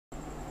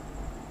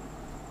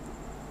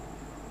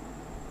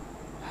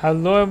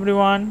Hello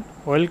everyone,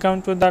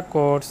 welcome to the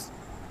course.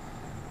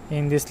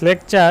 In this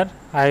lecture,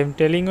 I am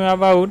telling you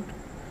about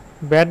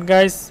bad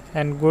guys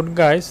and good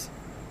guys,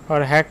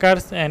 or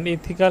hackers and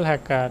ethical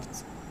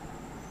hackers.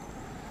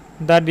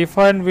 The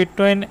difference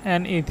between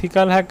an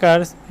ethical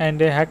hackers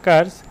and a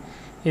hackers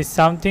is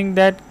something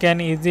that can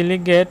easily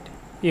get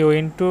you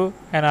into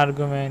an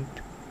argument.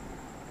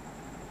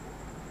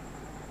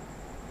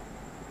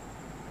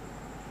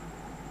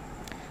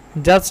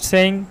 Just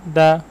saying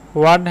the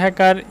word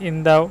hacker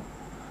in the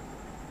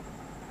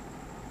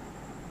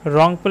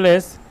wrong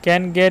place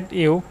can get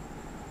you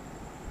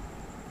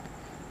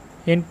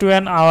into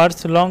an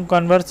hours long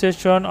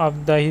conversation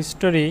of the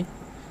history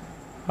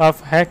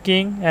of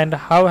hacking and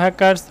how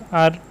hackers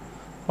are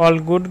all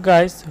good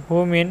guys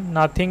who mean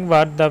nothing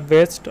but the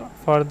best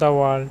for the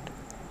world.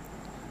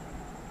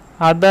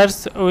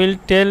 Others will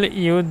tell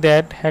you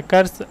that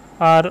hackers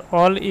are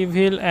all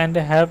evil and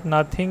have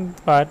nothing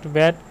but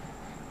bad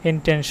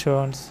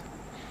intentions.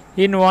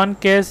 In one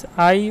case,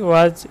 I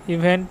was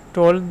even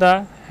told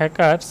the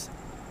hackers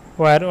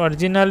were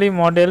originally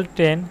Model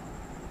 10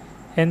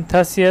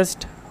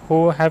 enthusiasts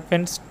who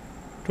happens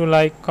to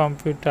like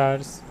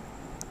computers.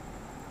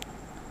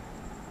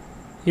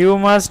 You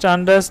must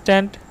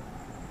understand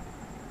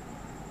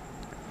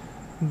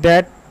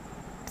that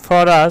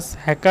for us,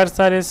 hackers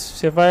are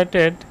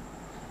separated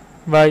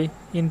by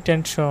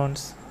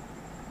intentions.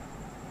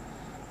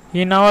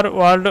 In our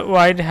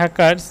worldwide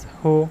hackers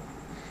who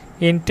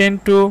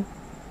intend to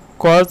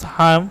cause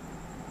harm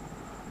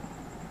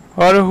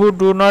or who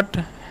do not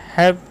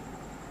have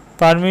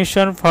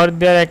permission for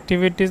their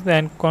activities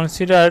and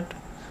considered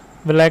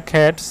black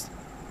hats,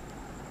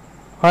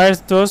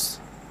 whereas those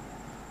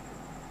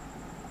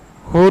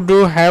who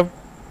do have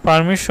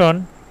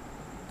permission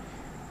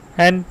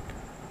and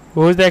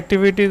whose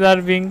activities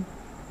are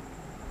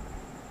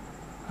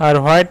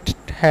white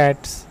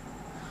hats.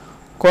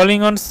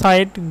 Calling on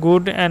site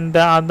good and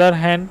the other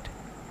hand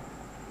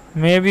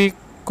may be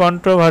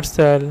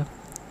controversial.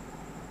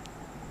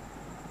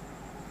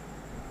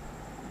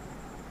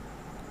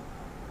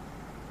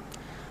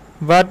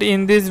 But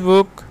in this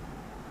book,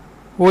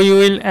 we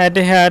will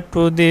adhere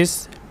to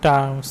these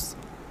terms.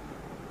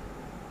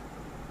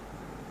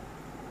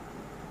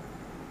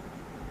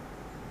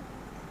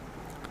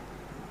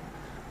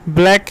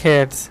 Black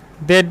hats.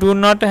 They do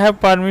not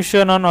have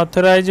permission or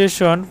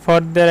authorization for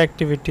their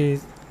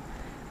activities.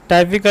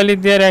 Typically,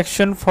 their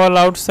actions fall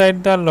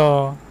outside the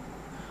law.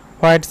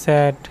 White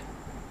hat.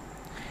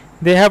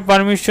 They have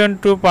permission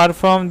to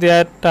perform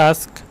their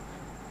task.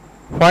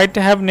 White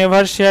have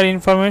never shared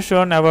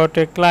information about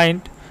a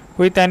client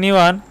with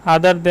anyone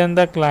other than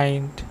the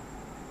client.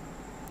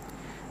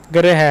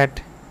 Grey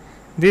hat.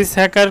 This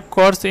hacker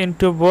cuts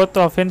into both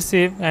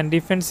offensive and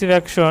defensive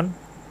action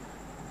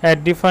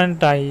at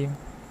different times.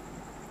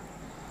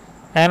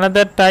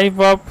 Another type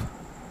of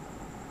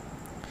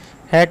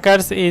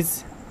hackers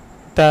is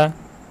the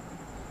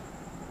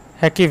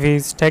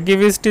hacktivist.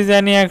 Hacktivist is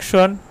any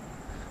action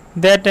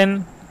that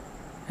an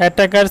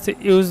attacker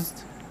use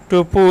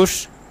to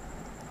push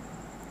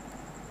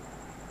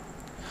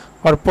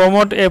or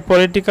promote a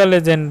political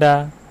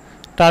agenda.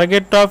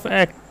 Target of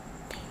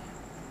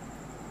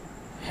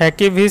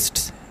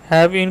hacktivists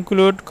have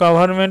include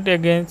government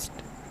against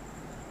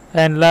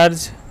and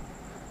large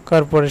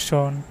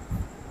corporation.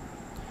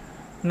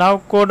 Now,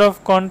 code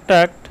of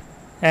conduct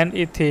and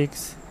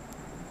ethics.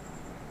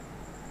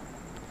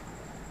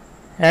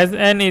 As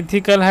an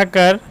ethical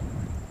hacker,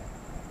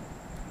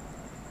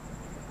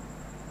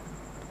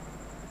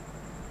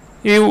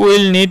 you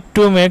will need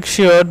to make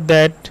sure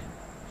that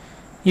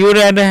you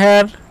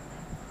adhere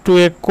to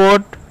a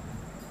code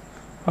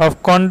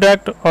of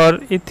conduct or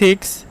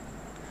ethics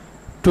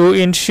to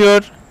ensure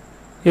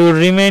you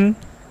remain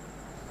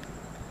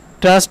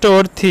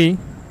trustworthy.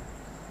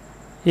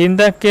 In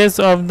the case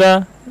of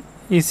the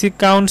EC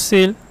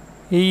Council,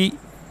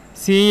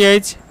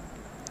 CEH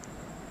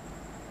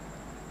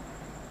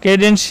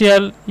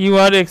credential, you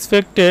are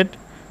expected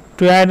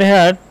to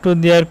adhere to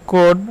their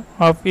code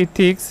of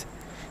ethics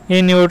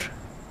in your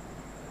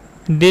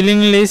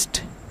dealing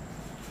list.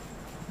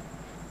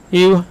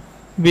 You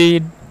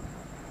be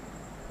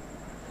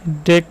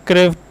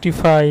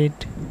decryptified.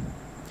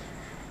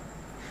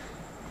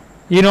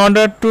 In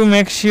order to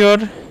make sure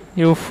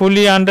you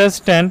fully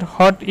understand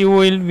what you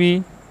will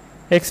be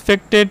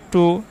expected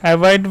to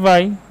abide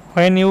by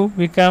when you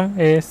become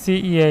a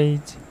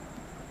CEH,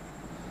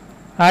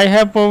 I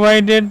have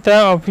provided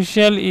the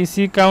official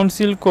EC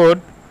Council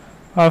Code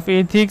of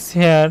Ethics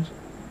here.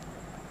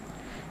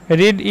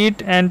 Read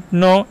it and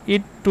know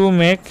it to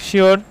make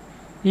sure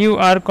you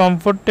are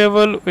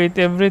comfortable with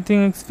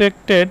everything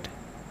expected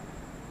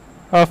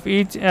of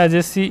each as a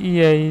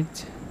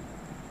CEH.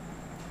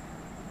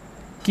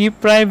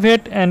 Keep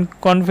private and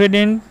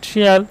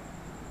confidential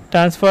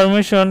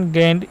transformation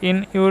gained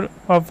in your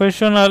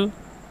professional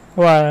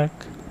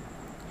work,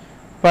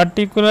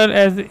 particularly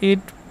as it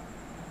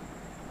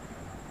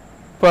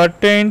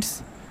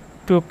pertains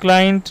to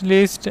client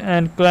list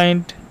and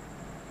client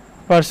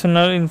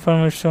personal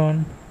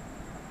information.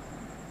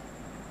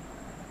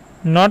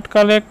 not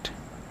collect,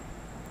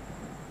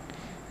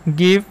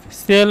 give,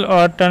 sell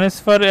or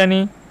transfer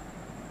any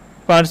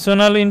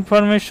personal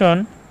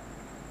information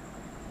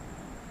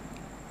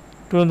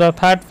to the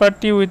third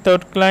party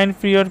without client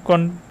prior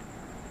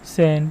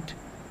consent.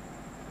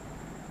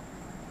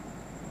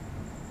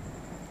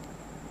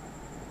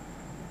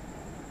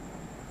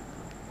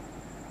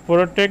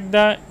 Protect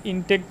the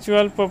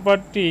intellectual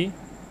property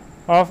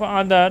of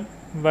other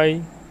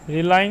by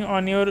relying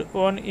on your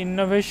own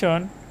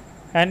innovation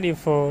and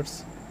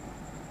efforts,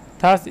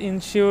 thus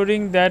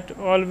ensuring that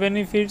all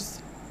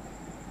benefits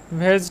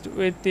vest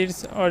with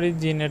its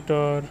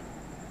originator.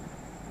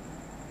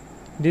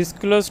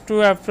 Disclose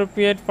to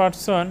appropriate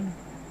person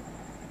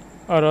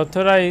or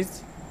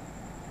authorize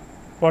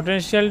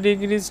potential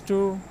degrees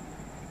to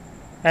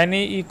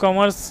any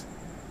e-commerce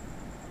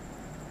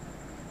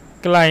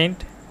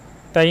client,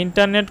 the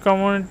internet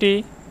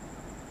community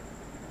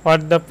or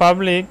the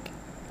public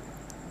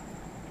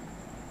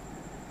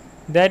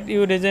that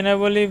you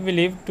reasonably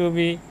believe to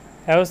be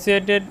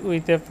associated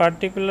with a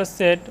particular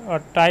set or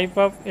type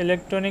of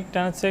electronic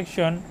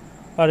transaction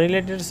or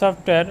related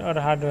software or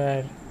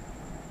hardware.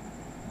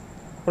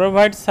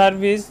 Provide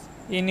service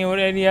in your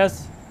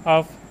areas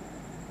of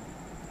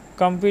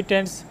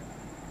competence,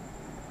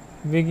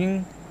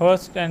 being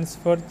host and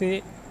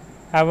sporty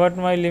about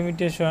my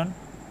limitation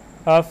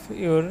of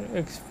your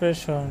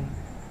expression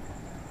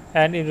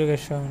and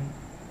education.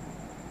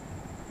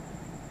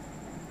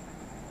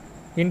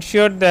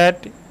 Ensure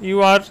that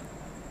you are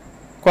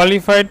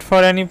qualified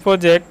for any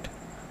project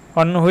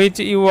on which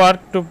you are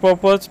to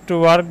propose to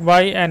work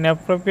by an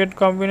appropriate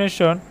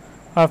combination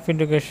of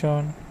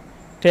education,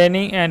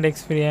 training and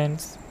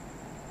experience.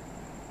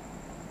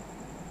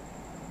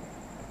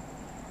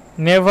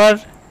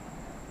 Never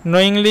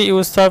knowingly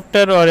use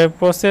software or a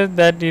process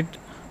that it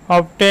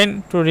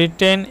obtained to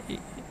retain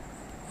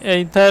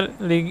either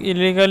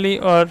illegally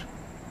or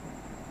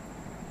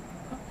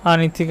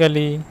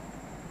unethically.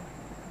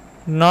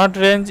 Not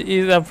range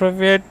is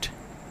appropriate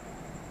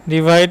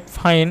divide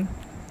fine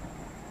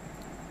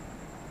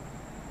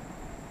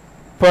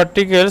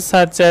particles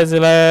such as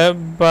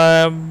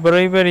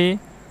bribery,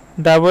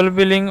 double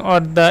billing or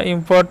the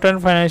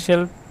important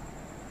financial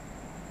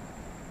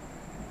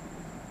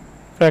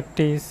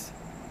practice.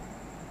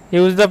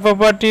 Use the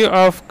property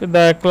of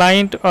the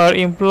client or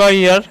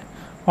employer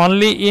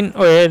only in a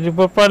way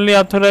properly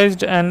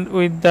authorized and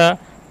with the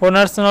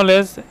owner's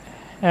knowledge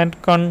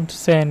and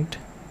consent.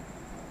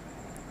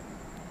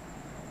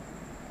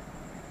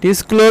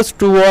 Disclose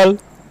to all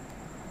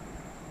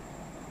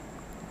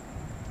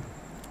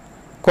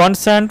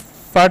concerned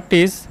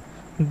parties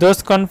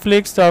those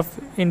conflicts of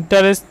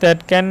interest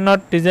that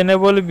cannot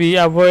reasonably be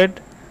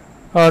avoided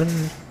or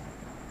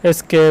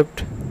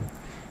escaped.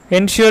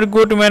 Ensure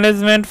good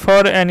management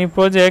for any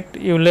project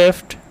you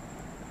lead,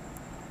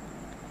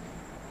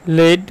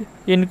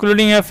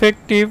 including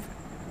effective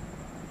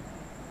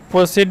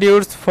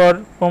procedures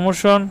for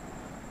promotion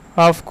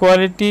of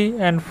quality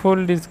and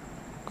full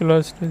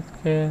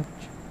disclosure.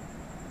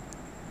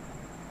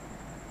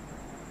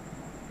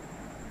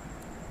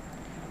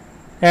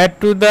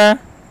 Add to the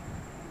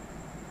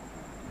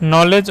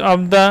knowledge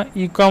of the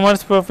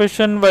e-commerce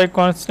profession by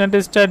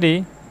constant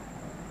study.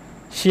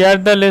 Share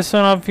the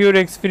lesson of your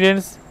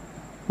experience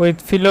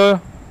with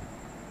fellow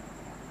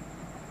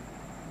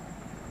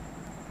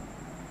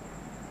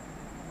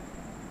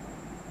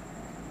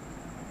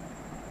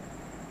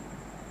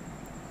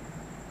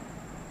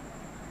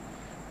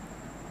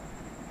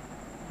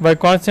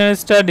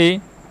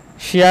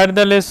share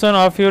the lesson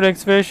of your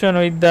expression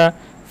with the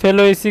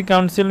fellow EC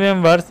council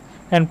members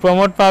and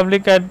promote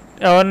public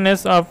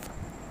awareness of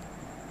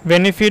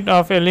benefit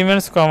of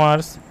elements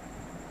commerce.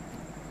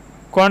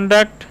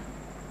 Conduct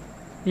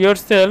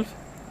yourself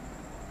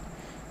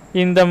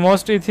in the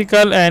most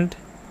ethical and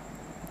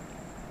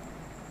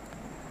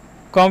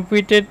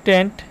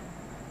competent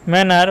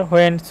manner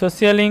when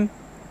socialing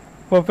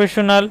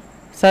professional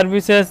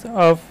services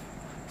of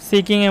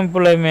seeking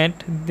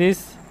employment.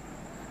 This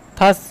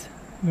thus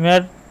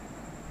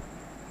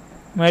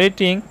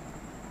meriting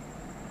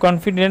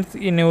confidence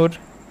in your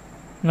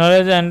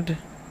knowledge and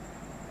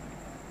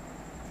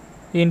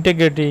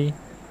integrity.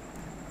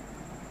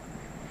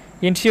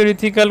 Ensure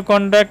ethical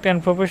conduct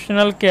and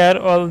professional care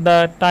all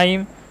the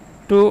time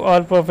to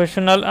all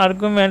professional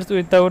arguments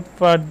without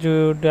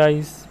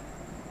prejudice.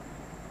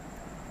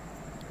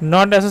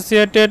 Not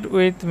associated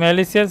with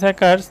malicious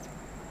hackers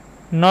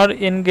nor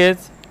engage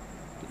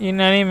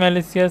in any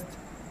malicious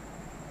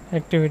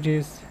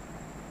activities.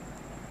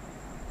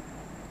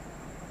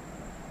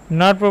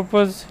 Not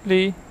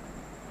purposely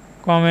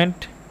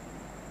comment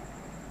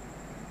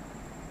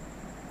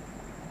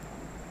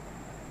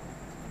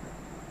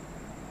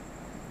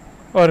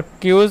or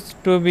cause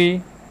to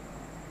be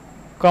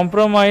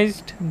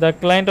compromised the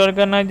client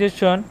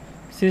organization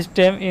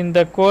system in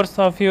the course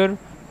of your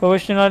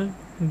professional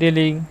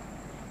dealing.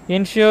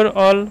 Ensure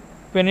all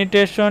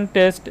penetration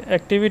test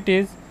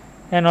activities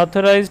and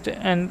authorized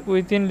and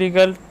within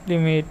legal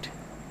limit.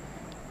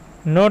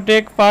 No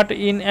take part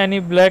in any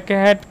black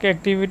hat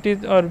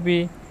activities or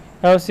be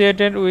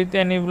associated with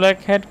any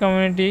black hat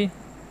community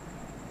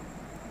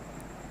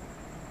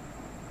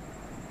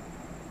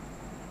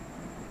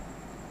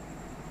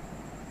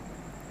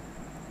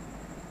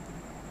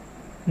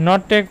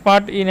not take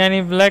part in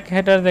any black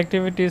haters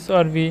activities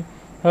or be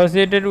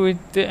associated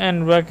with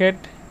an bracket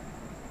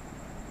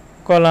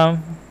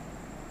column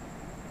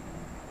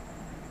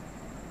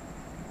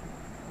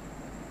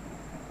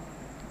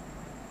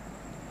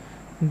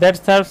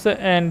that serves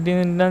an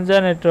danger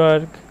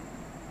network,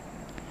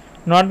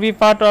 not be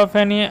part of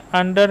any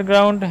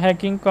underground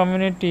hacking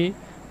community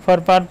for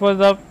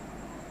purpose of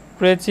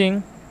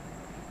preaching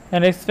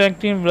and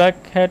expecting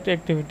black hat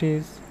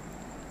activities,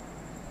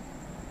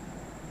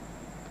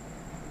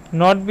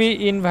 not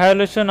be in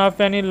violation of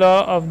any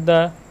law of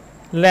the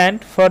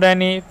land for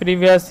any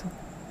previous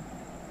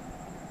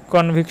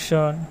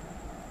conviction.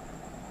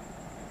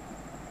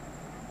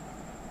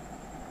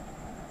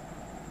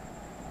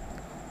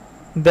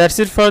 That's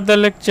it for the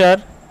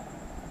lecture.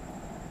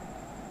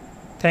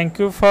 Thank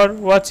you for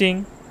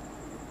watching.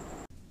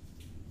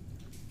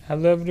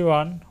 Hello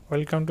everyone,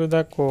 welcome to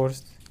the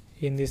course.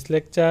 In this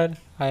lecture,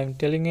 I am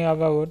telling you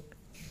about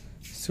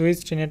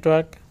switched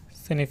network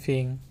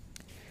sniffing.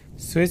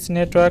 Switched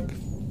network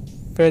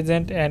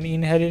present an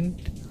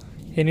inherent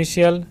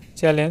initial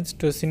challenge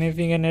to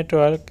sniffing a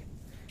network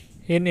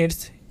in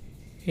its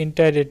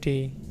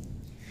entirety.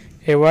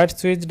 A wide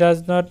switch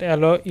does not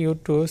allow you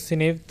to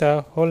sniff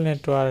the whole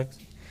network.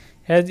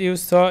 As you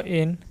saw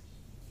in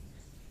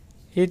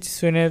each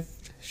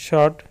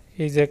snapshot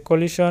is a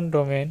collision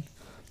domain,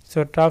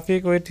 so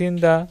traffic within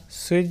the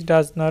switch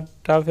does not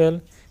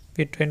travel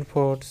between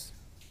ports.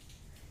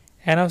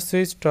 Enough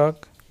switch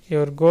talk.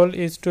 Your goal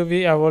is to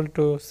be able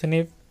to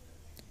sniff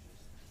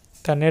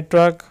the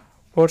network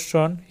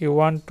portion you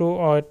want to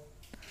or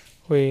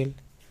will.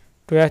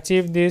 To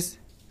achieve this,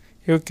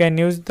 you can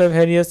use the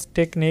various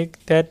techniques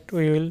that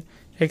we will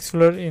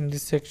explore in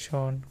this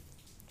section.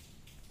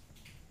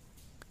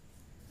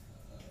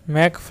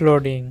 MAC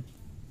flooding.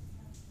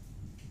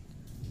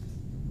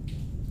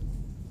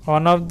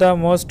 One of the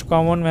most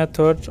common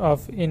methods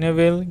of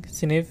enabling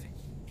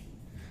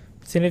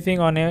sniffing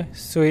on a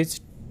switch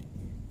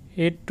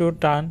is to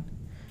turn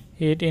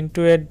it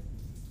into a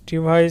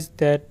device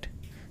that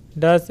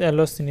does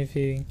allow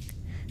sniffing.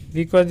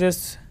 Because a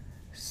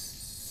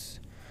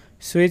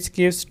switch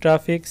gives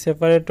traffic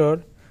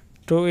separator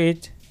to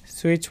each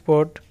switch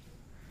port,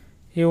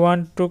 you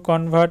want to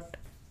convert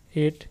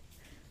it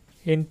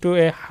into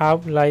a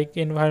hub-like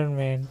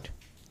environment.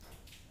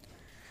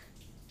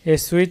 A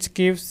switch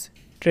keeps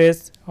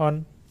trace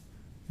on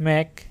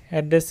MAC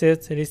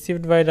addresses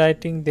received by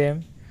writing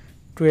them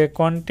to a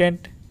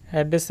content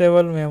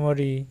addressable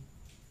memory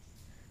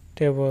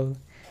table.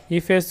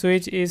 If a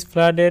switch is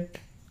flooded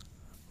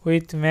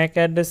with MAC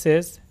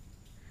addresses,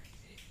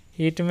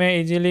 it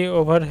may easily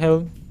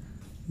overwhelm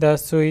the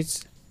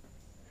switch's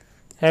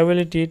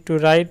ability to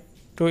write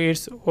to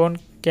its own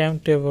CAM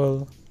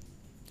table.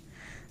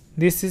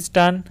 This in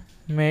turn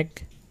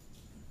make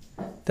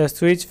the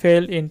switch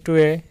fail into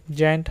a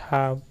giant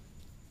hub.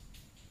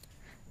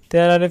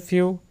 There are a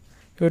few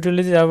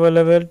utilities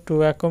available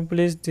to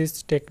accomplish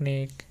this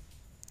technique.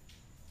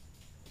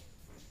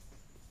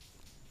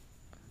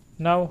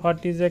 Now,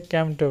 what is a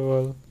CAM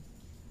table?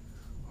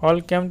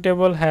 All CAM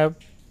tables have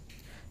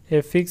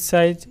a fixed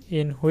size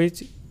in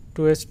which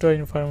to store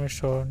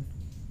information.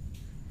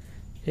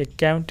 A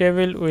CAM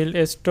table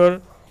will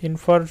store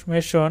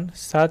information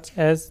such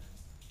as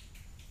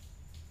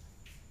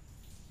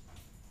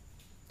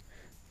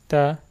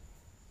the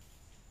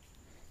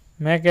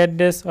MAC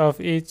address of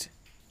each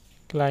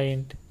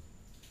client,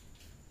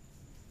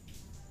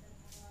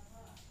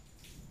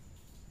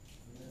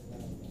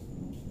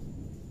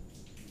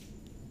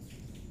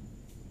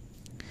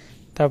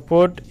 the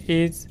port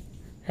is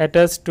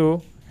attached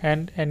to,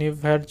 and any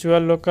virtual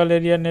local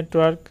area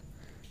network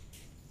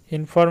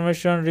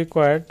information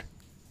required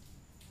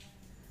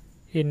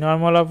in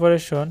normal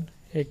operation.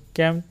 A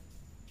CAM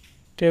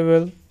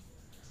table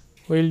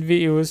will be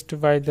used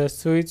by the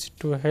switch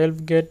to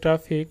help get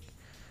traffic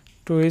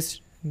to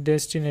its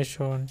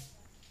destination.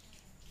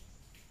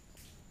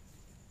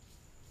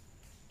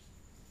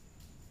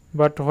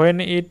 But when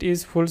it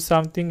is full,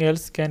 something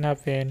else can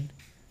happen.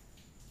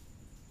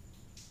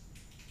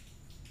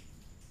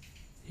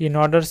 In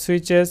other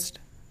switches,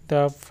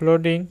 the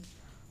flooding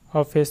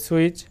of a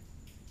switch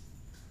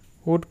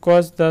would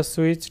cause the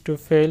switch to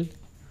fail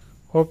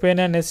open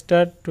and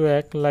start to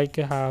act like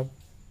a hub.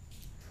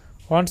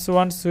 Once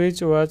one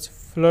switch was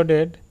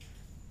flooded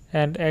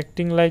and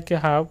acting like a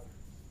hub,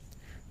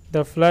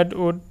 the flood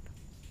would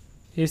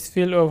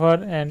spill over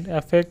and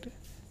affect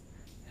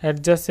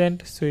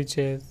adjacent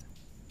switches.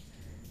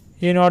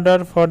 In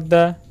order for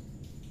the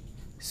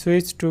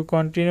switch to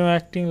continue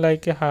acting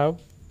like a hub,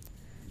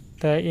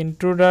 the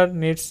intruder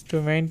needs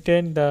to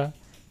maintain the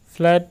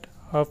flood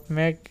of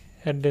MAC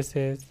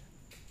addresses.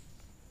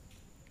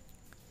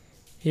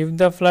 If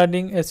the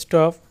flooding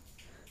stops,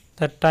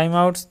 the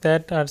timeouts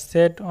that are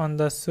set on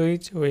the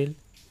switch will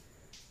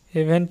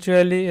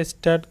eventually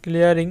start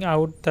clearing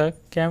out the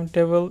CAM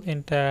table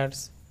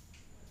entires.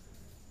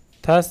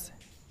 thus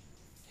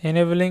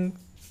enabling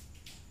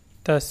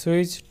the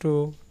switch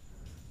to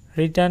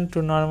return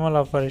to normal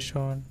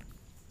operation.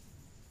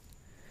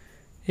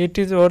 It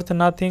is worth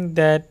noting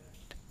that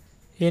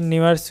in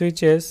newer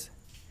switches,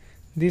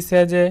 this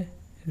has a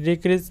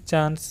decreased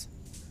chance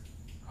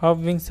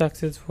of being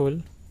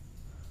successful.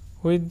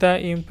 With the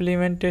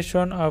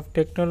implementation of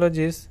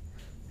technologies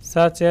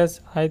such as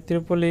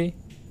IEEE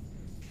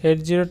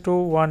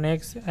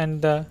 8021X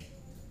and the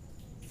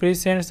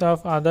presence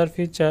of other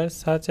features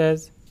such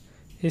as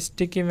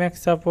sticky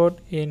max support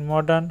in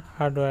modern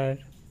hardware,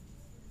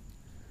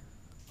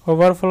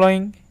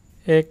 overflowing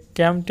a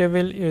CAM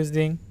table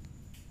using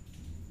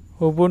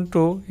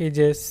Ubuntu is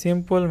a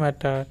simple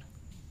matter.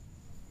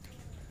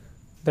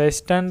 The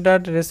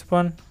standard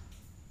response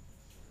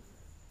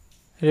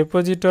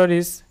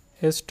repositories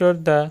store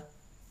the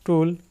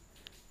tool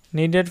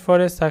needed for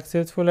a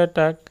successful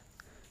attack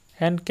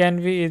and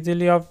can be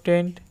easily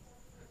obtained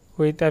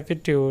with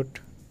aptitude.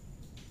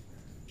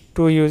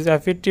 To use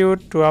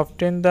aptitude to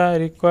obtain the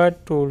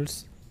required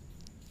tools,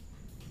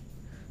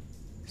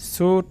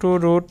 so to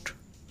root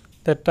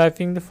the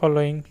typing the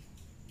following.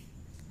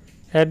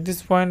 At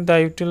this point, the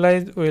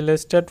utilize will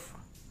start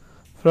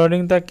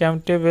flooding the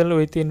CAM table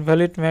with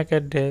invalid MAC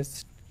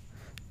address.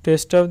 To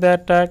stop the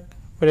attack,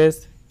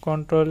 press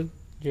Ctrl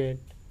Z.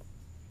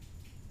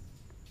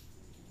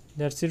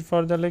 That's it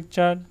for the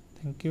lecture.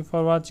 Thank you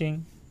for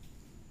watching.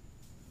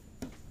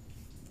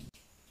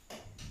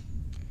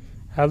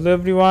 Hello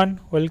everyone,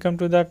 welcome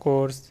to the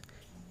course.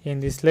 In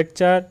this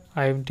lecture,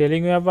 I am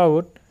telling you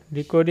about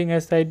decoding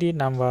SID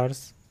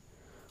numbers.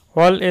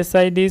 All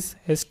SIDs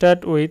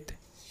start with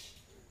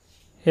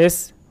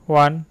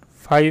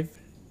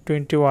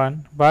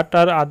S1521 but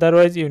are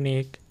otherwise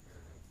unique.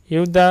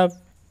 If the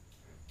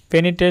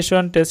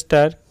penetration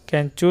tester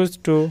can choose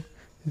to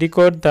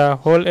decode the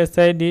whole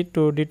SID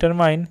to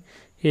determine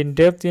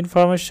in-depth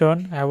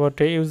information about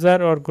a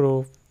user or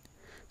group.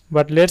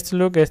 But let's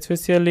look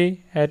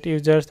especially at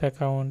user's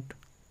account.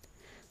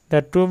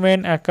 The two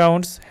main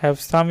accounts have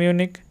some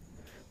unique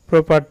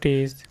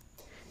properties.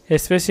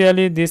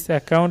 Especially this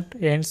account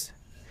ends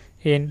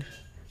in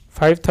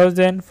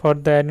 5000 for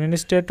the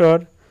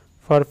administrator,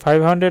 for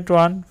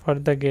 501 for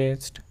the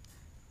guest.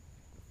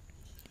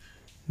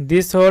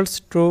 This holds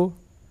true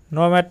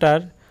no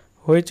matter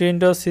which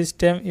Windows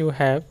system you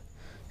have.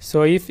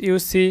 So if you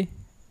see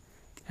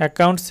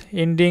accounts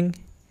ending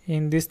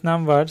in these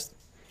numbers,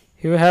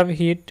 you have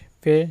hit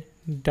pay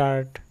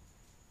dirt.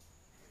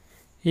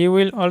 You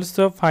will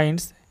also find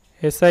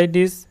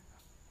SIDs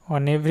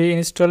on every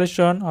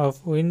installation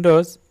of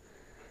Windows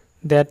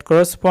that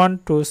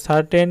correspond to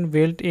certain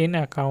built-in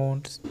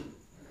accounts.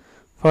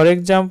 For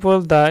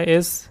example, the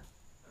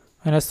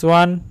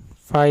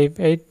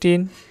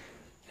S-1518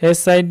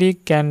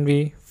 SID can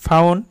be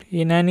found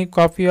in any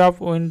copy of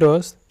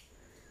Windows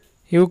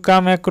you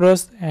come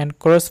across and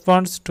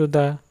corresponds to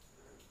the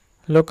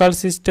local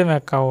system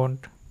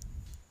account.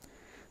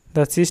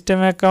 The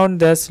system account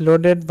that's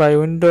loaded by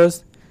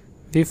Windows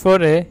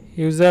before a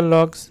user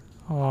logs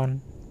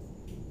on.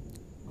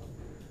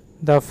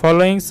 The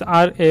following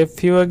are a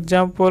few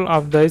examples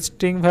of the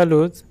string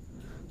values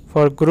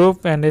for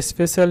group and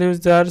special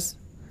users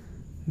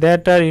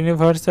that are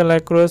universal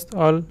across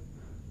all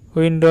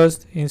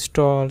Windows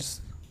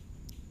installs.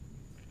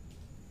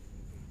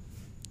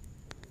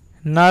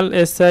 Null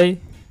SID.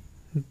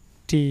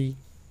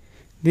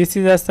 This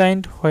is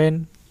assigned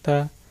when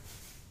the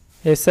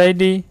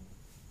SID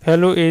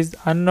value is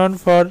unknown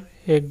for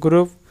a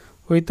group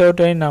without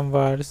any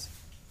numbers.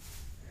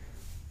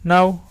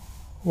 Now,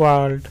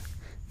 world.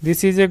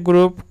 This is a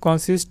group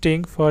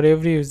consisting for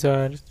every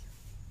user.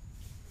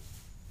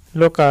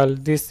 Local.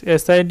 This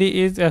SID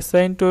is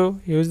assigned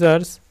to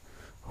users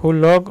who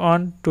log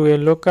on to a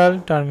local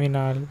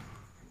terminal.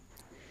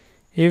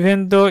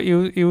 Even though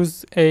you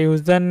use a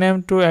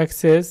username to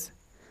access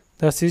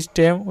the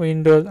system,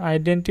 Windows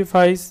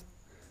identifies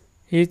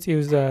each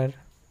user.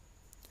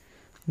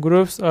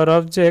 Groups are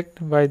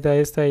objects by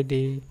the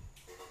SID.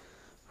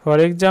 For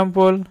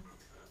example,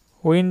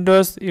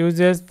 Windows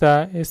uses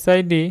the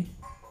SID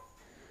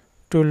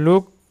to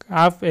look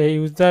up a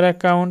user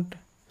account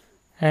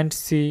and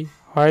see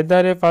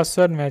whether a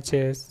password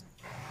matches.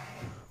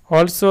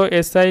 Also,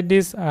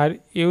 SIDs are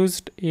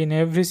used in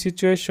every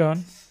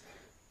situation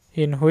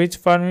in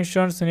which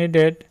permissions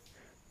needed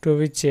to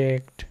be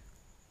checked.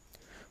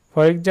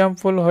 For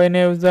example, when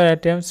a user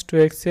attempts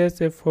to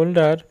access a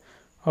folder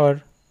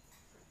or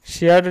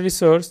shared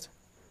resource,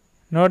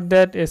 note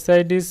that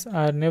SIDs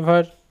are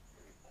never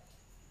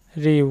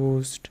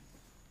reused.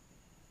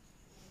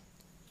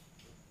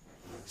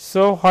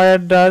 So where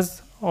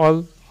does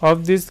all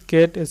of this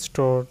get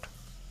stored?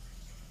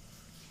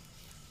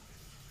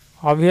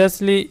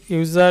 Obviously,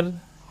 user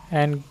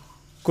and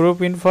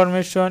group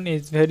information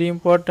is very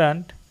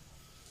important,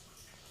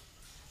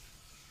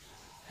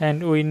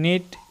 and we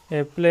need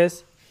a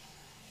place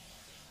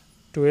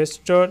to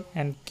store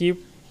and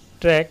keep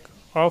track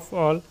of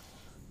all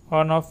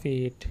of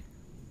it.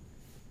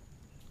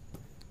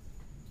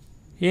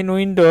 In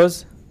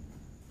Windows,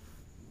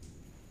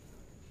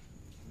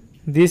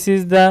 This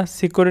is the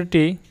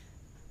security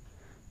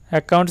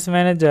accounts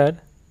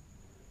manager.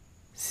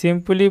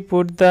 Simply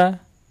put, the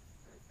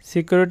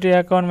security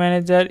account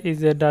manager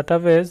is a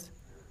database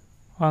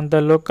on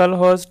the local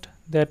host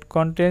that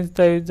contains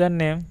the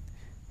username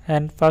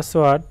and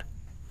password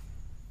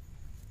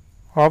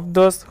of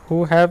those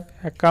who have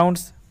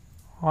accounts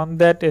on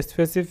that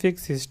specific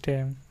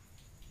system.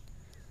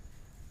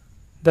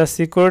 The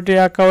security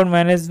account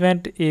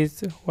management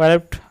is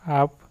wrapped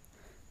up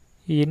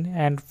in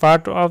and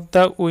part of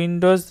the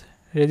Windows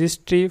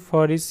registry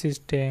for each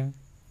system.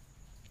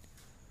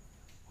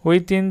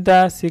 Within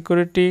the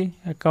security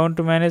account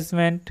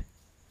manager,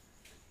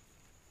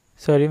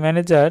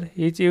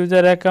 each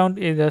user account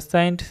is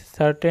assigned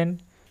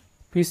certain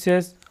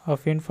pieces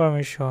of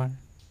information.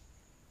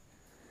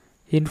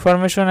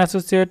 Information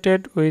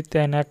associated with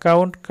an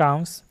account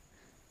comes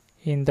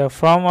in the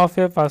form of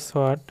a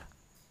password,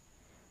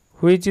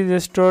 which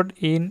is stored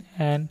in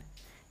an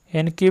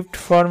encrypted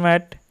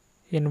format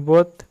in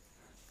both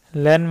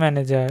LAN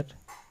manager,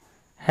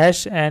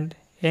 hash and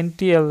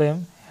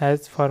NTLM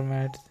hash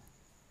formats.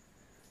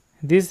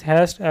 This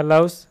hash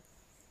allows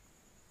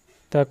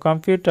the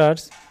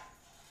computers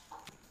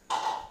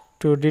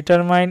to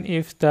determine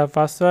if the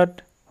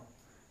password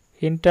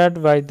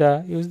entered by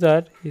the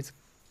user is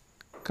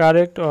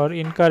correct or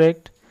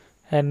incorrect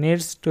and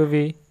needs to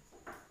be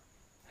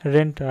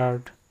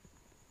re-entered.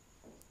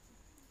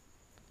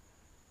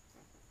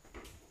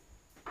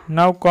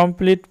 Now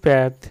complete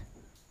path.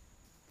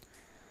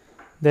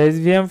 The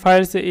SVM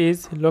files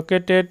is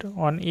located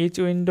on each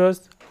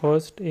Windows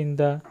host in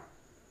the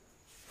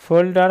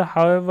folder.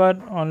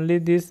 However, only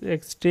this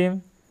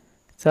extreme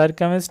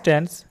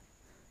circumstance,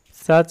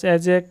 such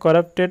as a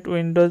corrupted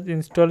Windows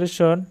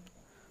installation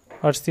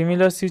or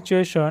similar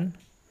situation,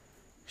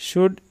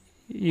 should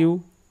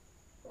you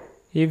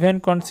even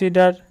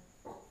consider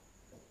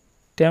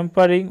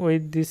tampering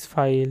with this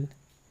file.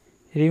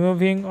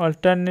 Removing,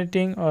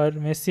 alternating, or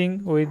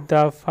messing with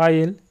the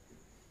file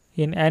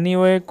in any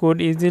way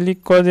could easily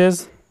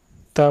cause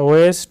the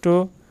OS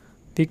to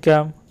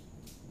become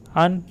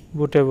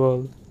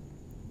unbootable.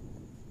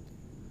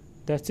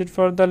 That's it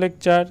for the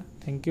lecture.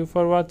 Thank you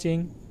for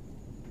watching.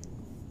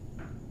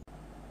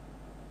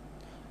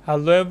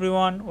 Hello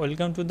everyone,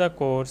 welcome to the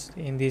course.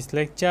 In this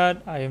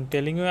lecture, I am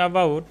telling you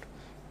about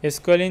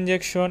SQL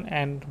injection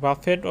and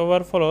buffet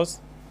overflows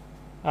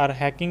are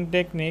hacking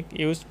technique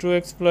used to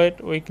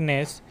exploit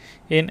weakness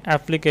in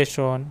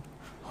application.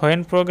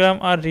 When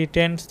programs are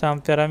written, some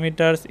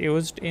parameters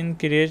used in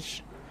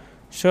creation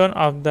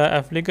of the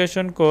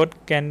application code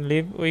can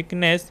leave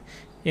weakness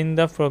in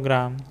the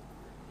program.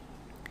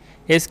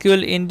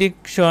 SQL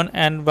injection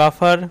and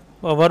buffer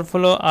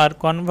overflow are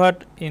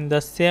converted in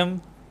the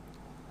same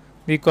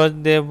because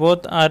they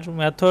both are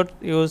methods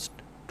used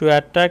to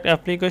attack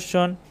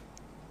application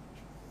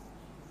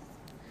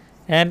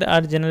and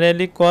are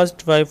generally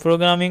caused by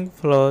programming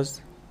flaws.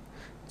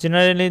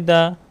 Generally,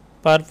 the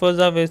purpose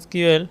of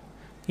SQL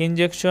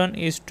injection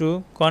is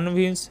to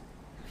convince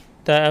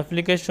the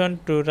application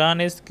to run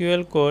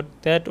SQL code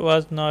that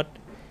was not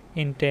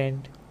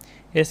intended.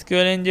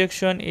 SQL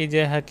injection is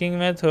a hacking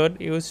method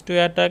used to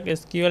attack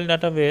SQL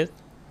database,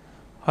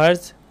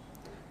 whereas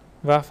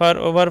buffer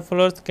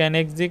overflows can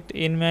exist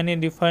in many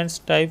different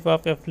types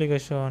of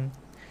application.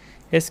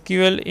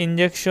 SQL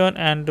injection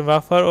and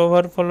buffer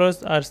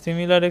overflows are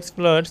similar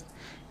exploits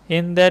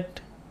in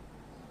that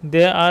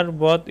they are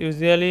both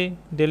usually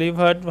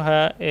delivered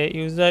via a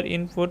user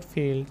input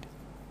field.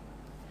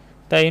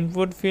 The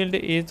input field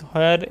is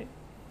where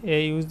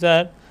a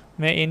user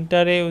may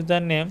enter a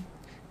username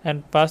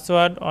and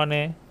password on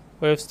a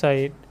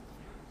website,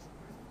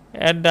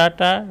 add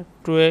data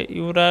to a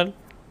URL,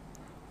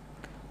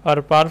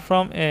 or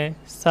perform a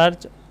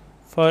search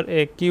for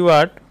a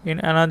keyword in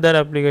another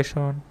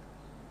application.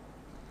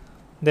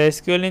 The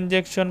SQL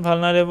injection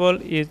vulnerable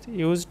is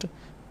used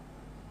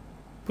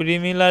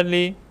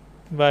primarily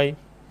by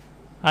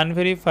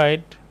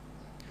unverified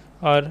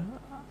or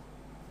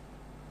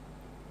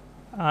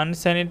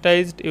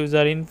unsanitized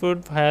user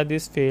input via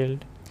this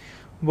field.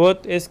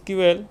 Both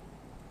SQL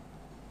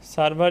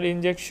server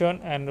injection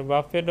and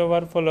buffet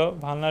overflow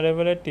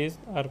vulnerabilities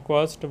are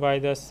caused by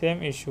the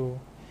same issue: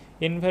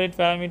 invalid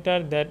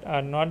parameters that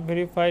are not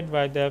verified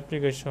by the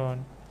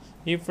application.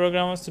 If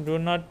programmers do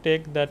not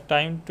take the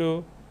time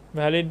to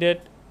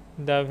validate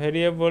the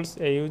variables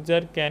a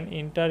user can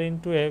enter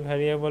into a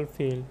variable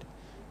field,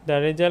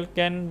 the result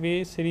can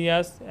be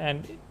serious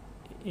and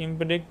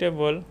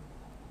unpredictable.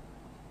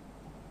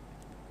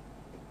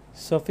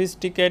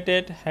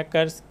 Sophisticated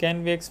hackers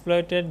can be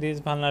exploited this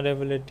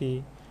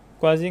vulnerability,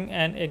 causing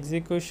an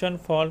execution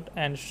fault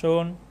and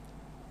shown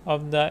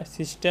of the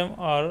system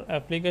or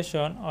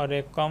application or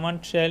a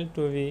command shell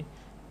to be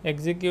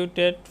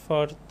executed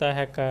for the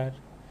hacker.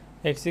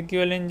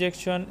 SQL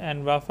injection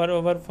and buffer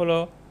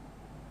overflow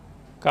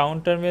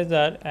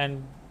countermeasure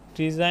and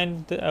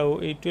designed to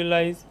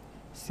utilize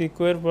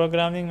secure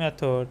programming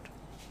method.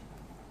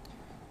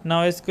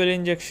 Now SQL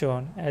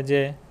injection. As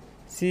a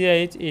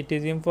CH, it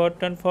is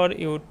important for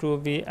you to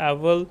be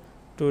able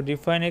to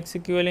define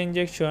SQL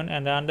injection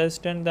and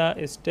understand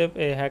the step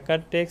a hacker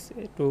takes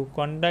to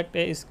conduct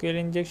a SQL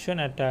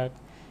injection attack.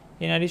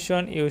 In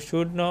addition, you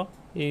should know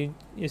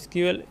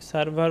SQL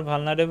Server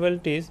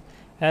vulnerabilities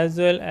as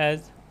well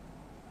as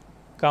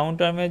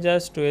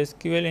countermeasures to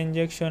SQL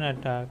injection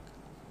attack.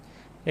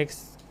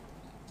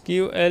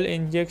 SQL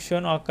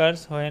injection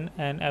occurs when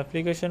an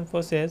application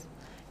process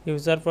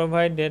user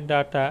provided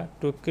data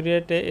to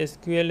create a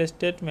SQL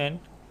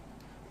statement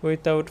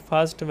without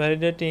first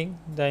validating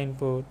the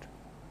input.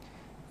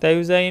 The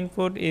user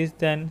input is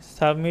then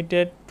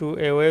submitted to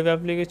a web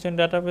application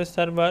database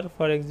server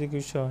for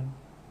execution.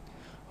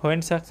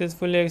 When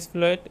successfully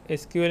exploited,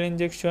 SQL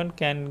injection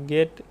can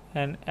get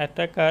an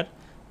attacker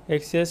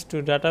access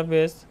to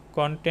database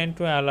content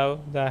to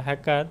allow the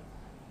hacker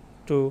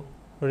to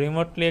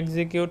remotely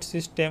execute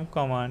system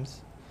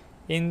commands.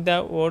 In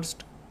the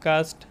worst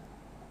case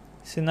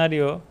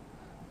scenario,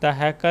 the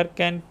hacker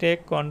can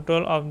take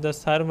control of the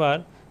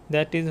server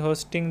that is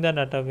hosting the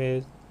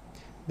database.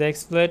 The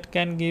exploit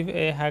can give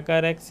a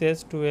hacker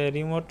access to a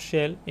remote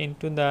shell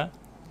into the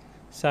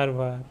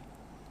server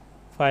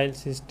file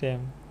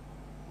system.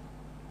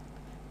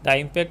 The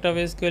impact of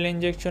SQL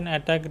injection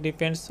attack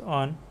depends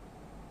on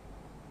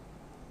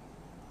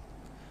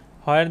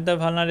where the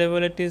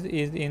vulnerabilities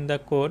is in the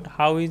code,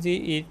 how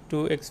easy it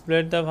to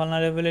exploit the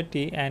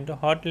vulnerability, and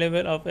what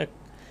level of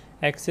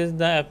access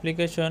the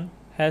application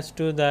has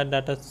to the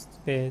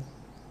database.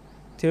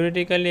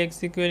 Theoretically,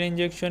 SQL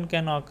injection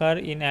can occur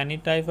in any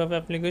type of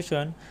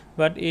application,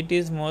 but it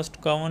is most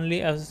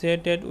commonly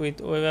associated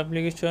with web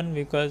application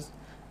because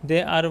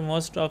they are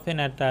most often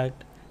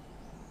attacked.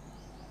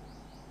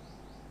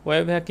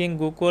 Web hacking,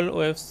 Google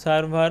web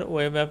server,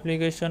 web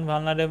application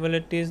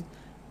vulnerabilities,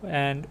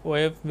 and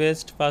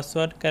web-based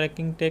password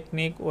cracking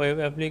technique. Web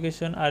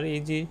applications are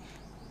easy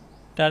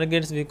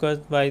targets because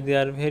by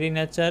their very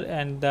nature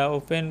and the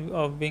open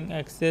of being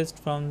accessed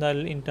from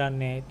the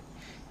internet.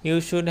 You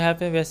should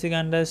have a basic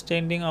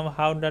understanding of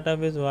how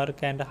database work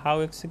and how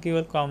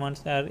SQL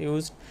commands are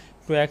used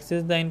to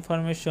access the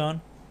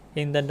information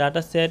in the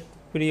dataset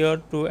prior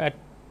to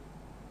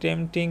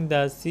attempting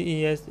the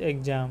CES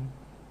exam.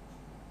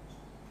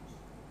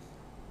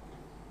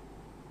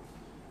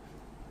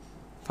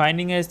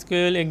 Finding a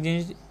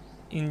SQL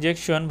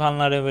injection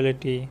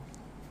vulnerability.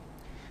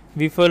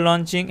 Before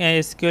launching a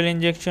SQL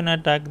injection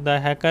attack,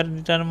 the hacker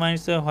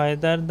determines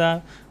whether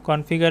the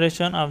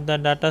configuration of the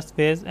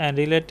database and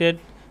related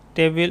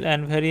table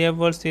and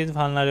variables is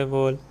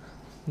vulnerable.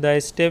 The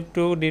step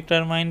to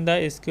determine the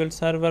SQL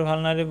Server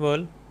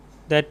vulnerable,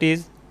 that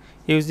is,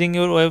 using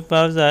your web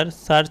browser,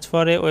 search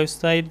for a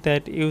website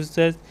that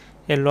uses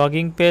a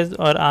logging page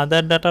or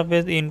other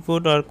database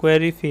input or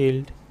query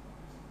field.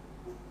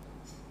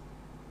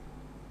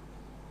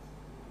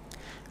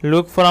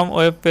 Look from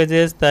web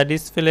pages that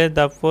display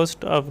the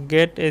post of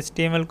get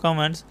HTML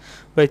comments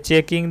by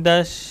checking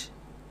the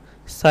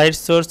site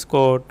source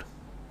code.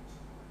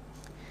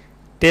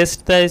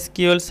 Test the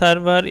SQL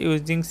Server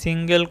using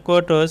single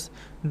quotes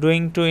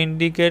doing to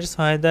indicate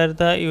whether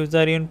the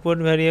user input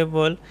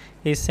variable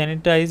is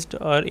sanitized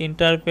or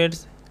interpreted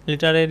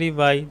literally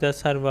by the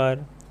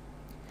server.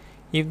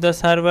 If the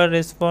server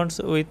responds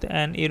with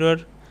an error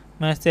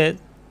message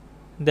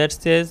that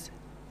says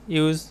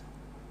use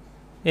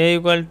a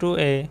equal to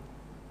a,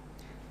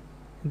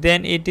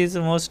 then it is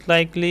most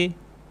likely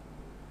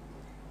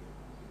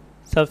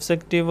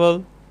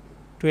susceptible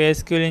to a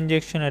SQL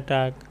injection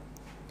attack.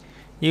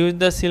 Use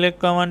the select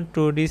command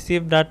to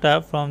receive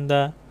data from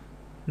the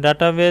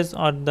database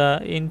or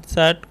the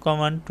insert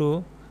command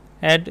to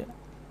add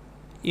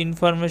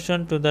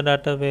information to the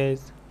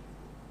database.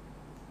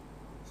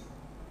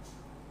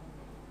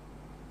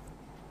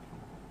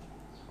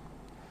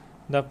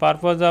 The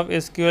purpose of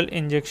SQL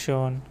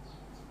injection.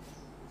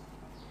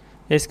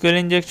 SQL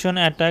injection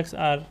attacks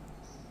are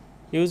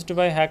used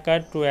by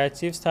hackers to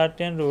achieve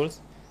certain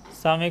rules.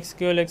 Some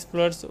SQL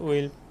exploits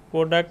will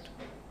protect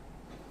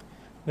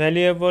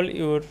valuable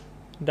your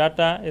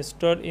data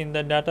stored in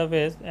the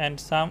database, and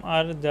some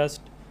are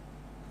just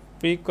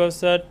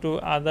precursor to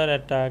other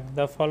attacks.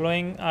 The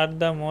following are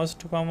the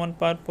most common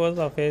purpose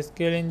of a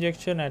SQL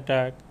injection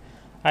attack.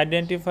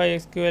 Identify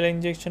SQL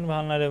injection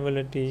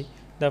vulnerability.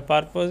 The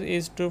purpose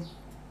is to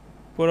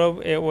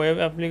probe a web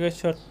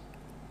application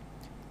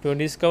to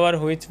discover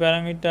which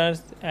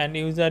parameters and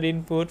user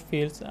input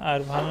fields are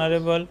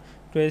vulnerable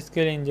to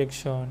SQL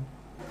injection.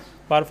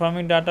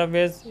 Performing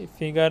database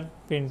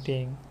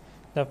fingerprinting.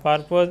 The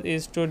purpose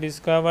is to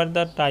discover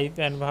the type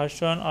and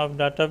version of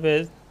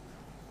database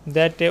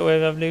that a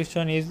web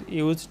application is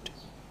used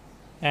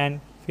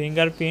and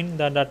fingerprint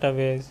the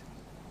database.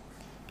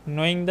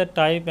 Knowing the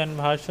type and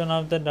version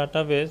of the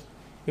database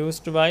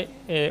used by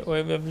a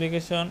web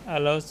application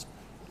allows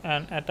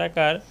an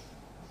attacker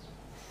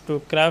to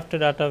craft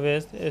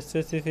database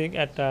specific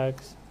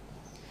attacks.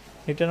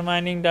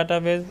 Determining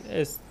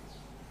database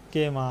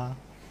schema.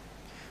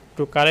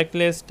 To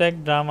correctly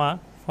stack drama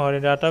for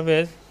a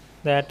database,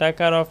 the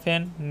attacker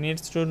often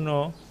needs to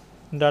know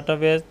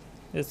database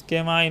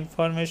schema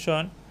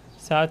information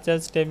such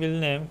as table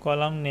name,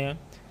 column name,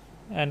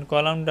 and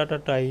column data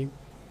type.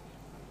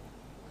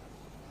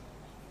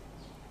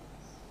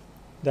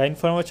 The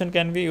information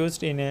can be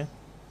used in a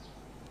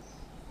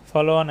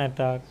follow-on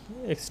attack.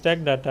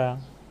 Extract data.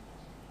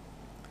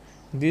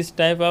 This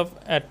type of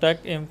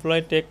attack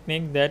employ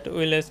technique that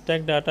will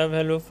extract data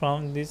value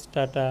from this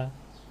data.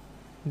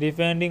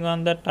 Depending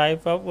on the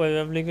type of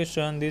web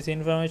application, this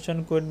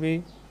information could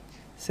be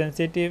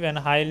sensitive and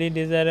highly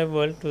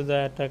desirable to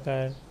the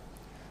attacker.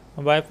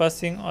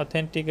 Bypassing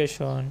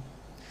authentication.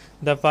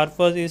 The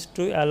purpose is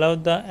to allow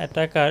the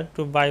attacker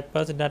to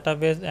bypass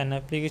database and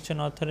application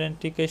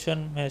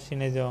authentication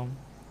mechanism.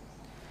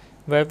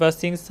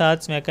 Bypassing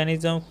such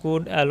mechanism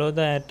could allow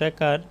the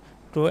attacker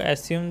to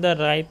assume the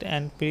right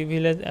and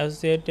privilege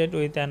associated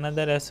with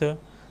another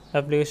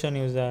application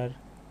user.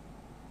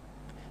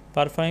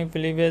 Performing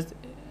privilege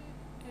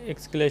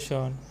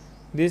escalation.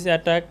 These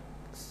attacks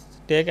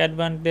take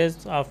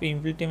advantage of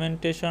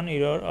implementation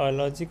error or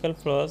logical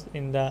flaws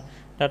in the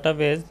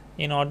database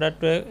in order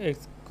to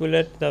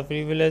escalate the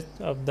privilege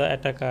of the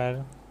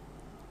attacker.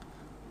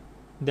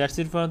 That's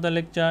it for the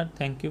lecture.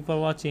 Thank you for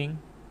watching.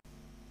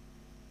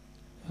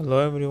 Hello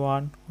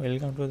everyone,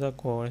 welcome to the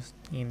course.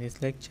 In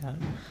this lecture,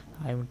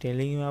 I am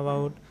telling you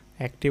about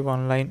active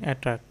online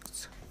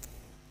attacks.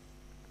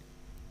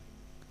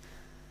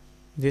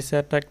 This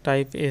attack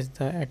type is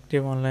the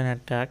active online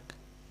attack.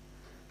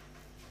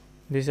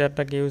 This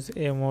attack uses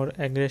a more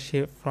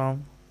aggressive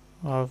form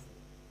of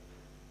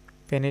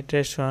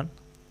penetration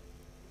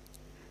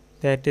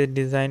that is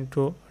designed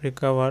to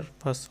recover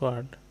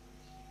password.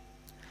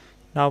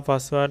 Now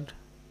password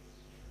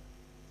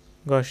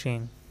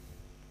ghosting.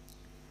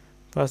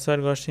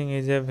 Password ghosting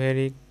is a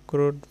very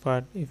crude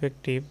but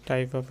effective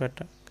type of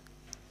attack.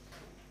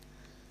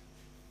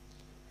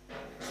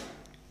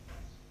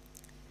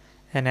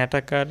 An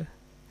attacker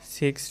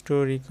seeks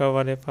to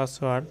recover a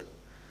password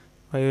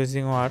by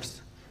using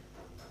words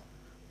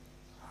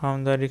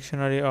from the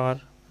dictionary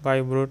or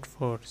by brute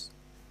force.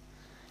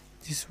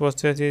 This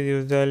process is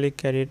usually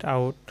carried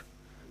out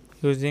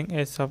using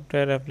a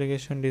software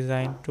application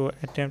designed to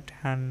attempt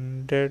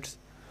hundreds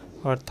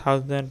or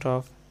thousands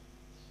of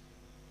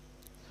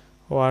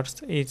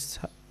words each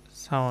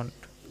sound.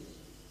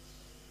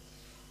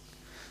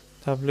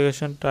 The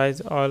application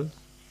tries all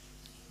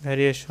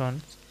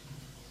variations,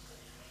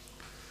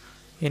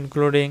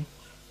 including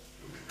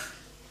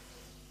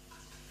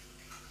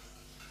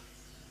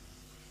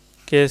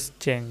case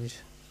change,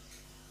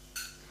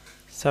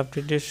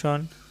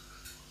 substitution,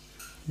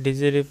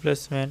 digit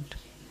replacement,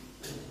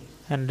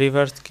 and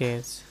reverse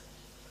case.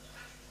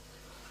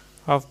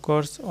 Of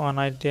course, one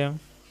item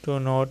to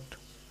note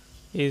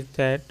is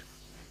that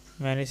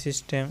many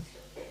systems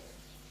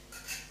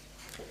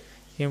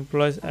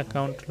employs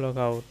account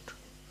logout.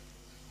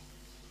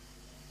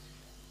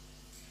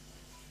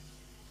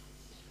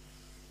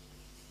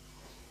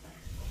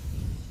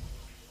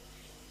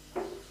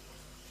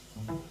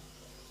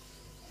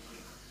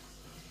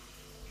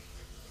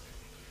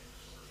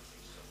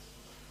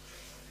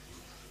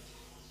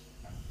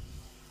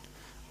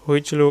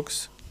 Which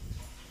looks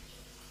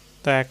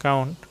the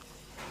account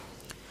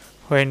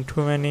when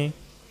too many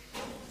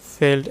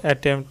failed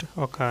attempts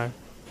occur.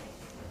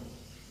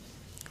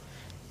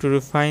 To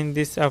refine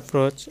this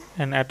approach,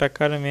 an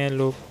attacker may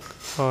look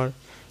for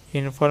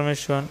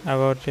information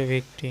about a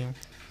victim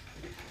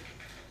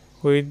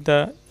with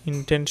the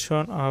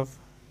intention of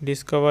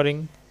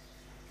discovering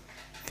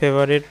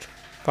favorite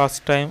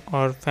pastime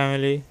or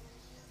family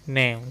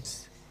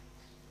names.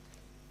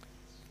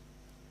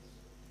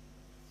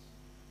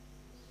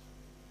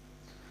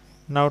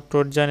 Now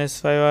Trojan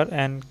spyware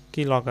and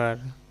keylogger.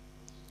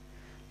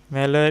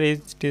 Malware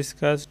is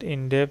discussed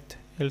in depth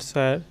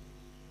elsewhere,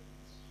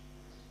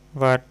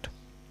 but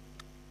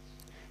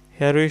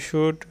here we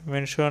should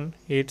mention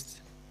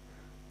its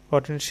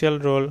potential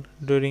role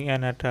during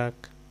an attack.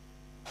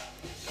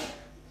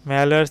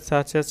 Malware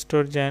such as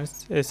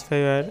Trojans,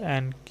 spyware,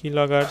 and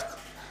keyloggers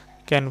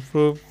can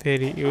prove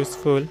very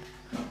useful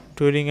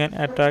during an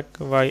attack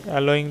by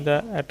allowing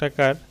the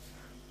attacker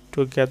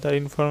to gather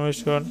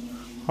information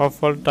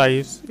of all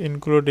types,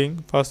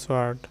 including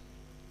password.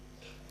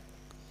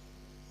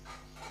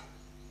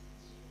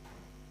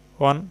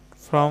 One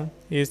form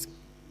is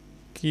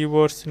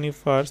keyboard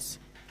sniffers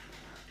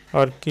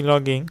or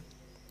keylogging,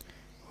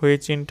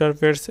 which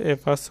interprets a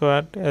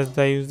password as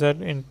the user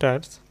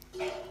enters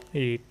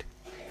it.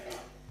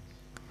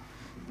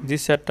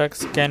 These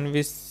attacks can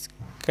be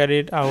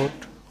carried out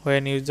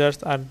when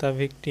users are the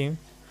victim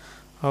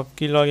of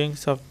keylogging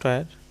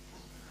software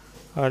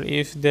or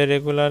if they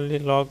regularly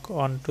log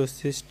on to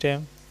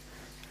system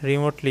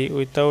remotely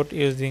without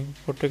using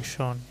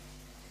protection.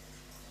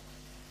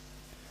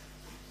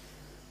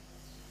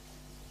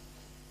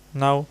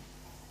 Now,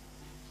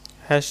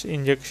 hash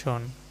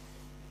injection.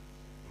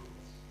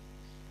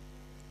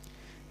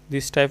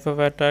 This type of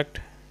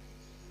attack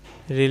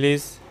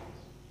relies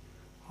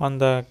on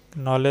the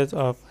knowledge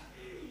of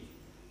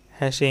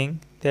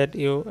hashing that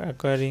you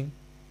acquiring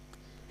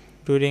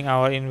during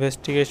our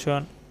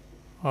investigation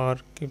or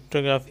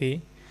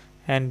cryptography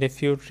and a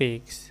few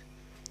tricks.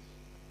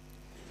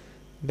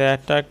 The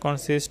attack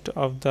consists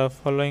of the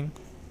following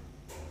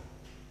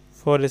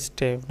four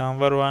steps.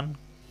 Number 1,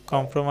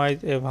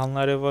 compromise a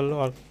vulnerable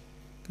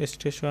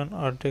orchestration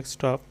or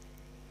desktop.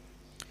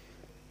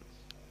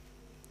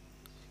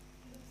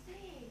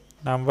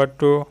 Number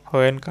 2,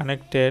 when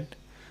connected,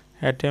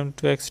 attempt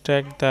to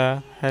extract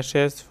the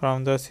hashes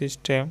from the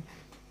system.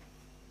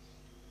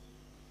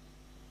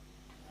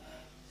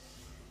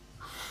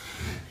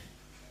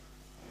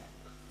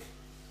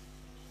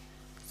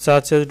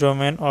 Such as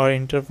domain or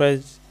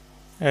enterprise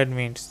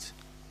admins.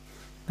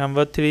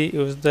 Number 3,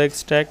 use the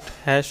extract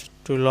hash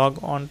to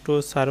log on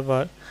to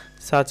server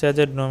such as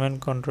a domain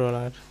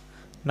controller.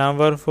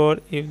 Number 4,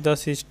 if the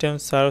system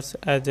serves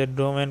as a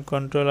domain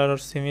controller or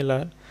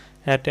similar,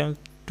 attempt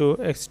to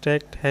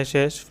extract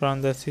hashes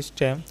from the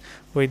system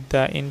with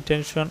the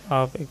intention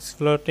of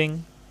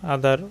exploiting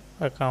other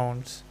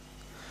accounts.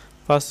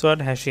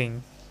 Password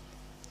hashing.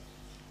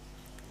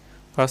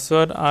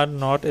 Passwords are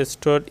not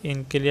stored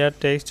in clear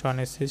text on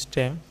a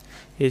system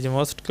in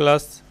most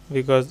class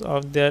because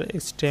of their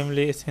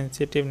extremely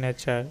sensitive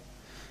nature.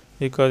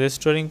 Because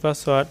storing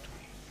password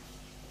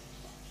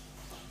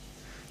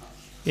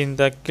in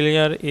the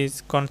clear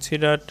is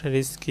considered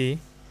risky,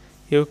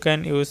 you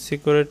can use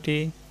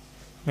security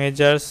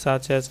measures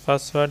such as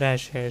password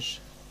hashes.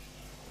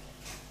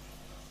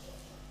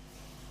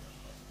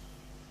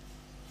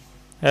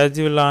 As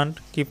you learned,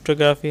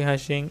 cryptography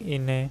hashing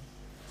in a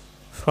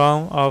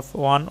form of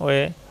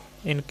one-way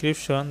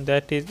encryption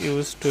that is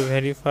used to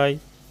verify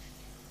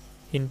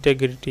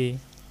integrity.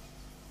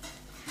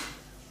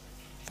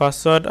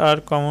 Passwords are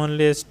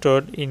commonly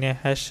stored in a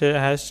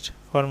hashed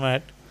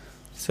format,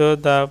 so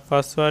the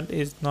password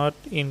is not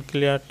in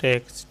clear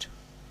text.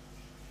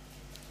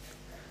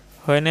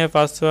 When a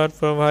password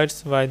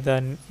provided by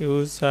the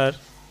user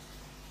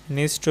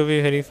needs to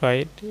be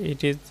verified,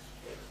 it is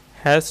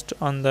hashed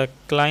on the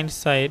client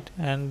side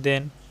and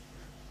then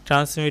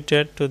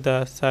transmitted to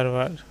the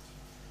server.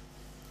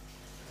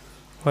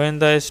 When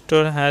the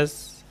stored hash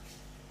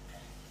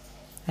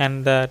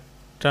and the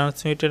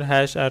transmitted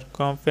hash are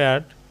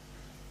compared,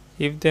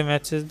 if they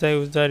matches, the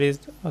user is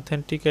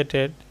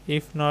authenticated.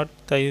 If not,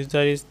 the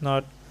user is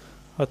not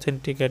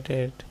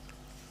authenticated.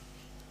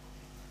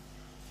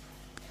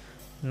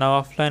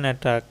 Now offline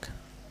attack.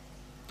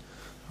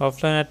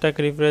 Offline attack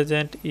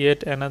represent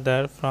yet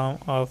another form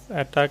of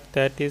attack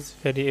that is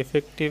very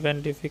effective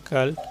and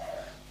difficult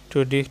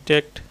to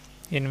detect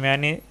in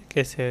many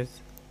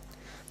cases.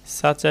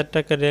 Such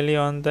attack rely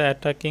on the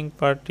attacking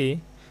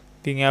party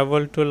being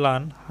able to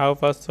learn how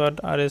passwords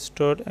are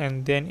stored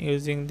and then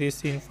using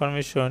this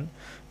information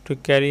to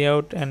carry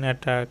out an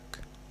attack.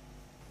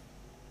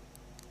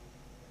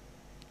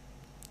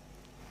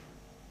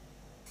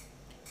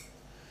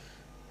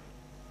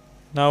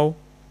 Now,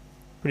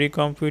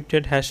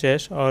 pre-computed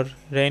hashes or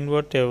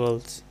rainbow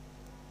tables.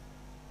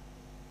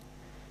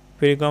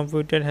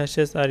 Pre-computed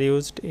hashes are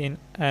used in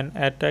an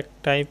attack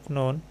type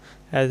known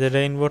as a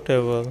rainbow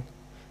table.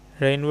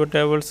 Rainbow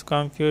tables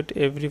compute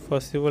every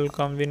possible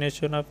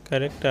combination of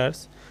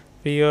characters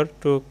prior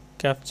to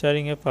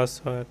capturing a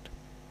password.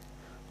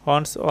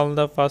 Once all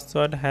the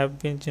passwords have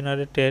been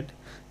generated,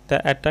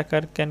 the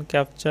attacker can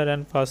capture a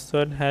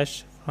password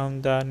hash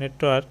from the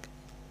network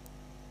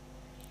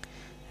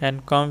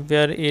and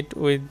compare it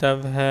with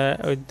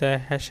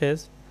the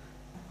hashes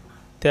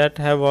that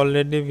have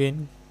already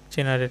been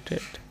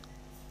generated.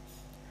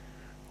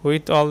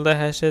 With all the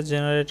hashes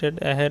generated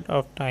ahead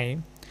of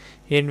time,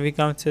 it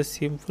becomes a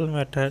simple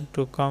method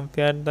to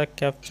compare the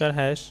capture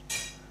hash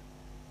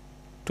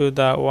to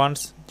the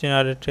ones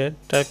generated,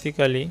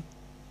 typically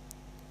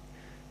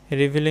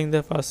revealing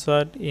the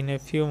password in a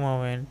few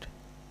moments.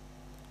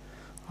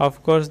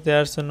 Of course,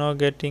 there's no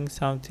getting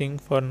something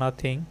for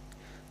nothing.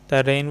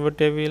 The rainbow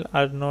tables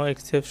are no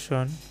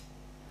exception.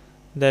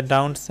 The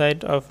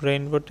downside of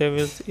rainbow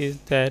tables is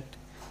that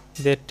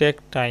they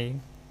take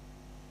time.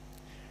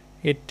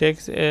 It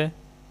takes a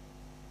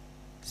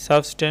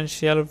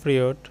substantial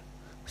period,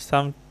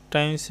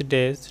 sometimes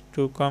days,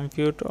 to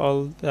compute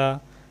all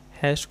the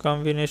hash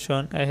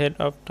combination ahead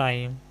of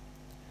time.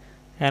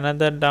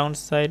 Another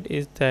downside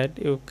is that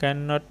you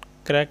cannot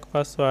crack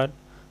password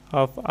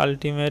of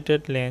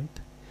ultimate length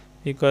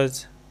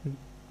because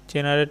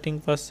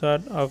generating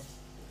password of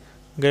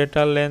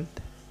greater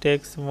length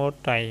takes more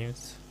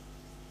times.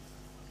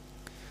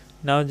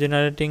 Now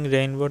generating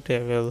rainbow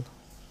table.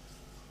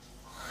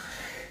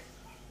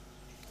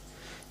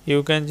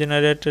 You can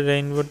generate a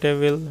rainbow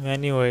table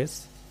many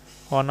ways.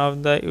 One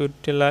of the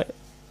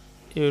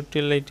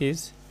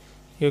utilities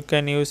you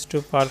can use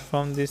to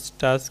perform this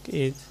task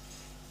is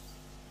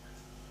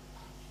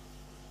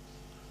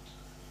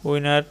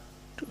WinRGen,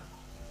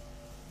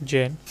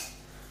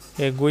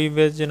 a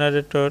GUI-based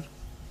generator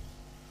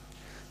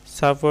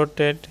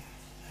supported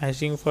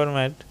hashing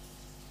format.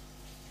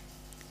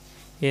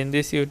 In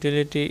this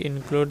utility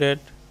included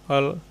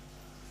all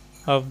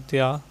of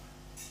the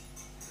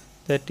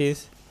that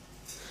is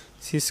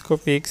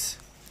Syscopix,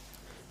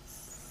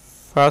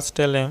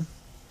 FastLM,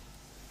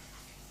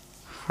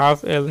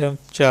 half LM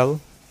chal,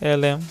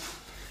 LM,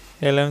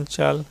 LM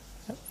chal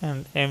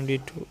and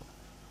MD2.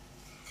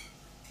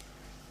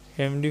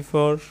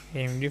 MD4,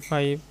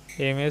 MD5,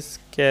 MS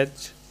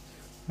Catch,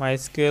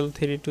 MySQL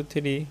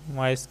 323,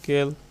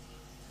 MySQL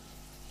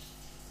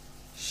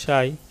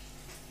Shy,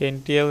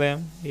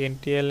 NTLM,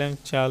 NTLM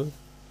Chal,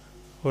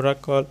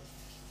 Oracle,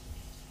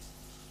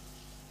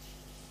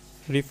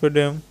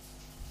 Refodem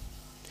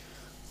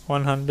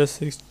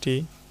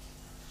 160,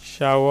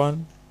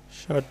 SHA1,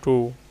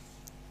 SHA2.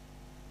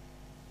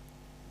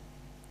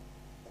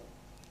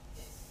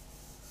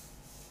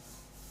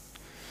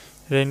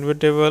 Rainbow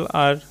table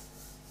are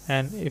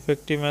an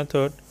effective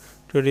method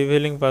to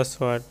revealing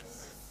password,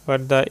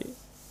 but the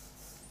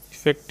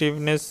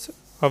effectiveness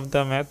of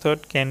the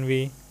method can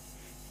be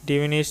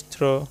diminished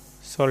through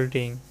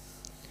salting.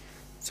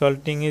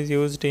 Salting is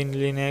used in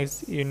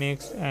Linux,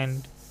 Unix,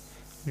 and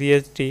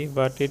BSD,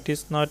 but it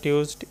is not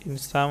used in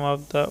some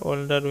of the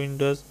older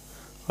Windows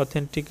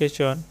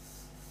authentication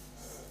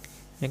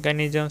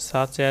mechanisms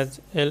such as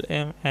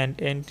LM and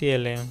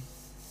NTLM.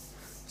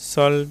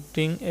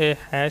 Salting a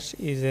hash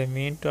is a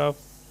means of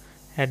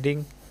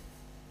adding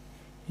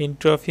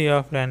entropy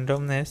of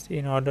randomness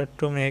in order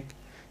to make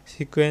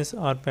sequence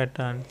or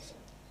patterns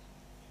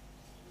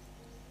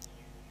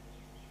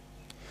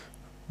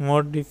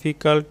more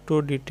difficult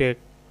to detect.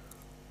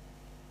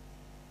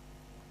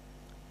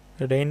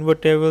 Rainbow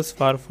tables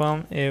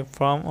perform a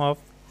form of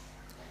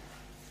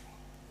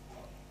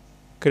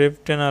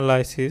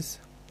cryptanalysis.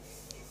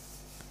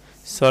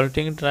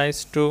 Salting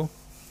tries to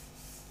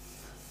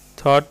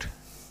thwart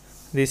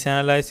this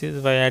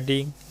analysis by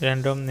adding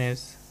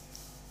randomness.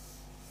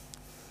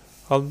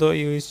 Although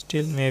you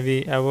still may be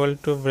able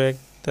to break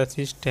the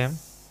system,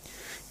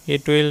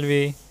 it will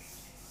be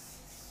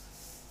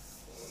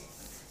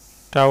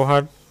too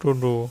hard to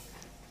do.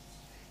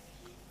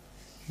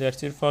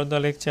 That's it for the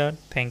lecture.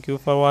 Thank you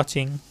for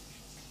watching.